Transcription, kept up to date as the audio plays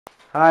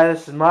Hi,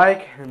 this is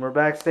Mike, and we're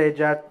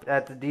backstage at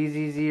the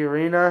DCZ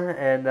Arena,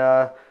 and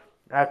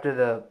after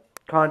the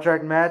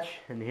contract match,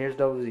 and here's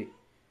Double Z.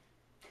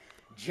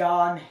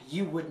 John,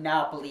 you would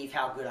not believe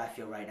how good I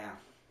feel right now.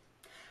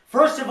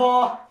 First of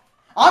all,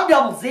 I'm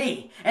Double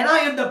Z, and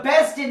I am the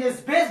best in this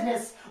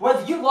business,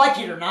 whether you like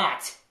it or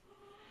not.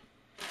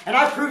 And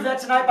I proved that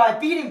tonight by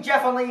beating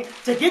Jeff Lee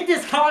to get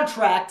this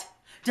contract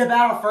to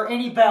battle for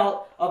any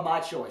belt of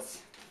my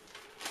choice.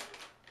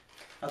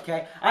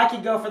 Okay, I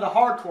can go for the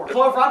hardcore.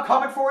 Clover, I'm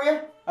coming for you,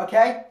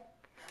 okay?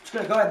 Just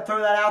going to go ahead and throw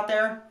that out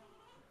there.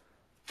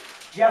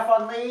 Jeff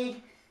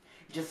Lee,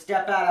 just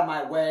step out of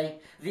my way.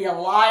 The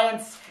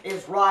alliance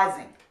is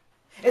rising.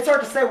 It's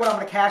hard to say what I'm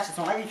going to cash this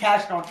on. I can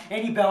cash it on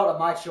any belt of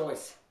my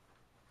choice.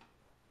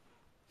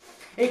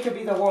 It could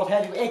be the World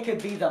Heavyweight. It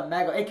could be the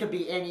Mega. It could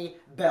be any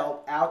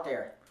belt out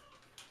there.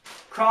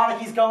 Chronic,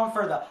 he's going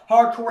for the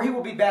hardcore. He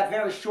will be back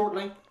very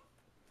shortly.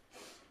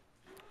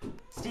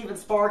 Steven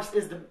Sparks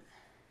is the...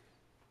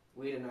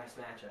 We had a nice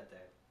match out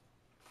there.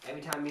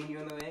 Every time me and you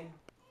in the ring,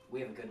 we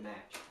have a good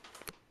match.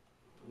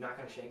 You're not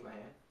going to shake my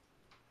hand?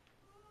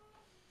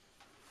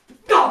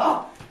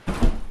 No!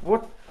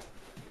 What?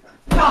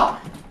 No!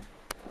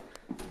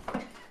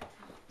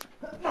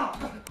 No!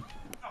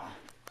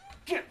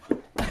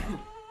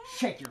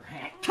 Shake your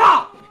hand.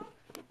 Come!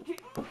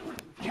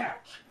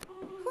 Couch.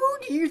 Who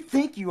do you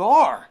think you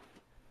are?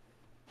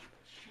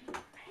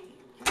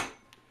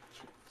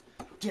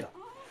 Get up.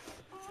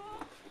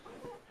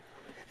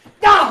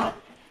 Down!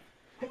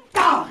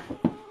 Down!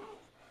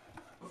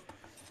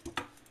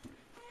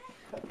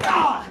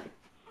 Down!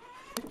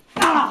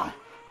 Down!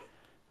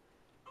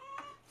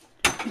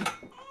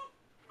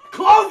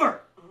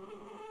 Clover!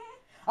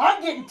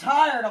 I'm getting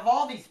tired of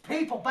all these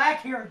people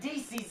back here in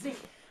DCZ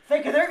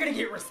thinking they're going to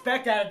get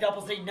respect out of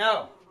Double Z.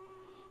 No.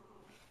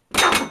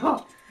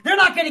 They're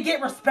not going to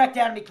get respect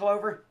out of me,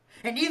 Clover.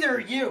 And neither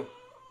are you.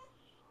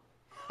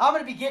 I'm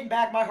going to be getting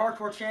back my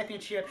hardcore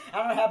championship.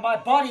 I'm going to have my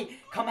buddy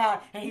come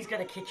out and he's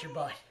going to kick your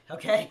butt.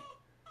 Okay?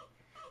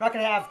 I'm not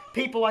going to have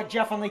people like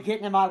Jeff Lee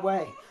getting in my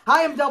way.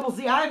 I am Double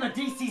Z. I am a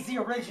DCZ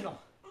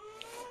original.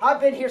 I've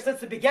been here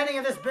since the beginning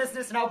of this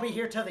business and I'll be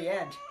here till the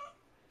end.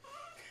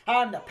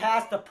 I'm the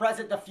past, the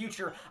present, the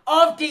future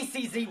of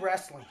DCZ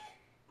Wrestling.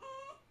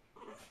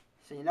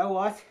 So you know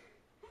what?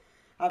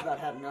 I've about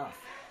had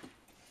enough.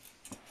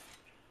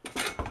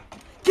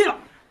 Get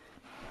up!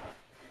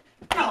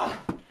 Oh.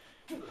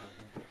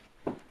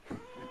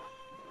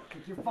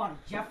 Think you're funny,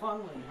 Jeff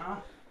Lee, huh?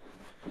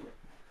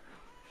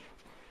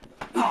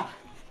 Oh.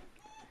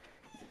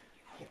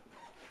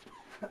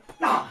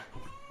 Oh.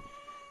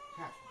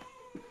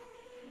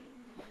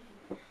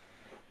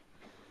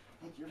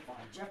 Think you're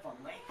funny, Jeff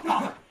Lee.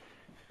 Oh.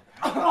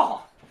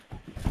 Oh.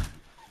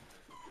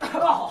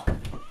 Oh.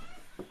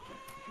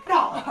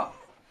 No!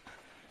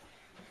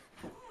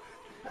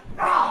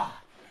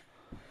 Ah!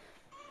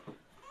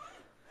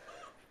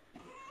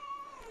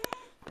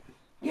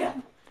 Yeah.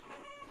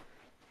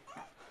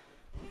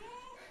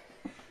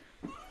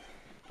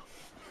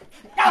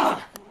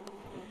 Ah!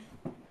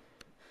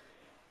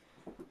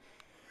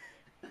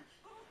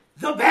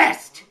 The best!